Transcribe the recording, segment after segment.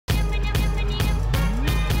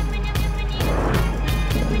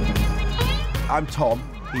I'm Tom,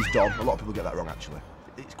 he's Dom. A lot of people get that wrong, actually.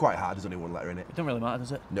 It's quite hard, there's only one letter in it. It doesn't really matter,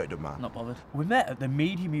 does it? No, it doesn't matter. Not bothered. We met at the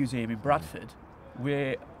Media Museum in Bradford.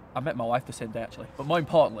 I met my wife the same day, actually. But more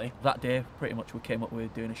importantly, that day, pretty much, we came up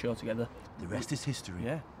with doing a show together. The rest is history.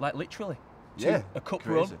 Yeah, like literally. Yeah, a cup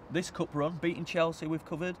crazy. run, this cup run, beating Chelsea we've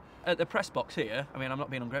covered. At the press box here, I mean, I'm not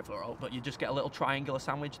being ungrateful at all, but you just get a little triangular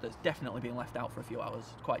sandwich that's definitely been left out for a few hours,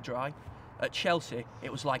 quite dry. At Chelsea,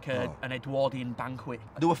 it was like an Edwardian banquet.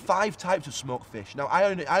 There were 5 types of smoked fish. Now, I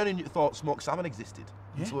only thought smoked salmon existed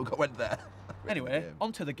until we went there. Anyway,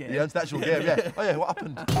 on to the game. Yeah, it's the actual game, yeah. Oh yeah, what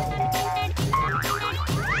happened?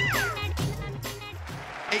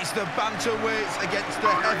 It's the bantamweights against the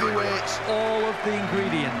heavyweights. All of the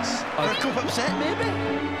ingredients. For a cup upset, maybe?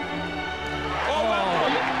 Oh,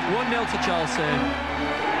 1-0 to Chelsea.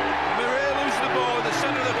 Murray loses the ball in the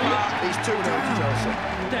centre of the park. It's 2-0 to Chelsea.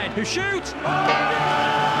 Dead. Who shoots?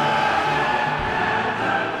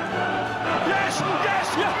 Yes! Yes!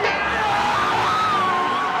 Yeah!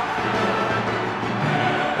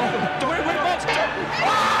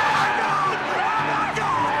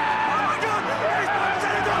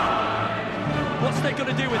 What's they going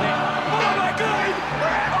to do with it? Oh my God!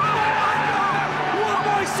 Oh my God! What am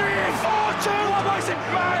I seeing? 4-2! What am I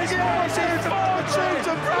seeing? 4-2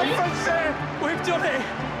 to Bradford City! We've done it.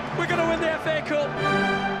 We're going to win the FA Cup.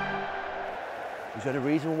 Is there any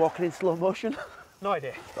reason we're walking in slow motion? No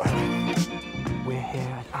idea. We're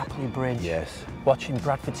here at Appley Bridge. Yes. Watching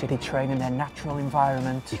Bradford City train in their natural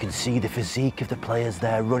environment. You can see the physique of the players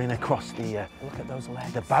there running across the... Look at those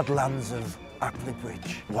legs. The badlands of Appley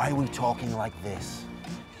Bridge. Why are we talking like this?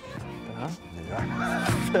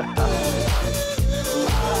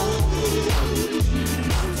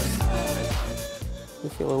 We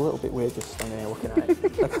feel a little bit weird just standing here looking at it.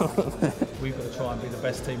 We've got to try and be the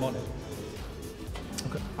best team on it.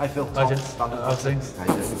 Okay. Hi Phil. Hi James. How's things? How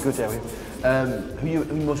you doing? Good, who are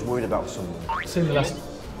you most worried about Sunderland? Seen the last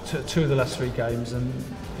two of the last 3 games, and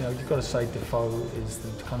you know you've got to say Defoe is the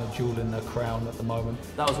kind of jewel in the crown at the moment.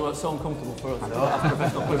 That was so uncomfortable for us.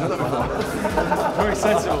 Very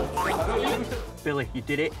sensible. Billy, you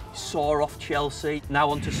did it. You saw off Chelsea. Now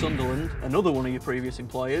on to Sunderland, another one of your previous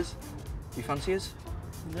employers. Do you fancy us?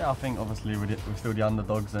 Yeah, I think obviously we're still the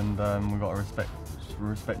underdogs, and we've got to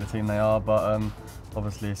respect the team they are. But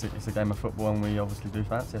obviously it's a game of football, and we obviously do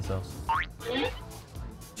fancy ourselves.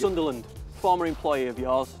 Sunderland, former employee of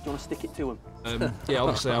yours. Do you want to stick it to him? Yeah,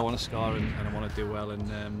 obviously I want to score and I want to do well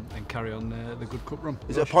and carry on the good cup run.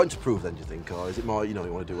 Is it a point to prove then, do you think, or is it more you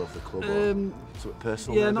want to do well for the club? Or something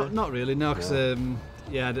personal? Yeah, maybe? not really. No, because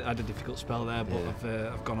yeah, I had a difficult spell there, but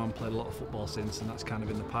I've gone on, played a lot of football since, and that's kind of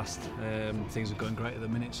in the past. Things are going great at the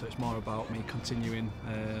minute, so it's more about me continuing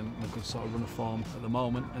a good sort of run of form at the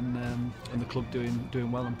moment, and the club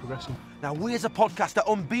doing well and progressing. Now, we as a podcast are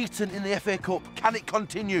unbeaten in the FA Cup. Can it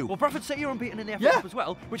continue? Well, Bradford City are unbeaten in the FA Cup as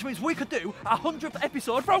well, which means we could do a 100th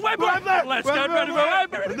episode from Wembley. Let's get ready for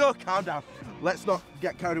Wembley. No, calm down. Let's not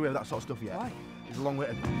get carried away with that sort of stuff yet. Why? It's a long way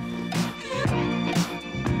to go.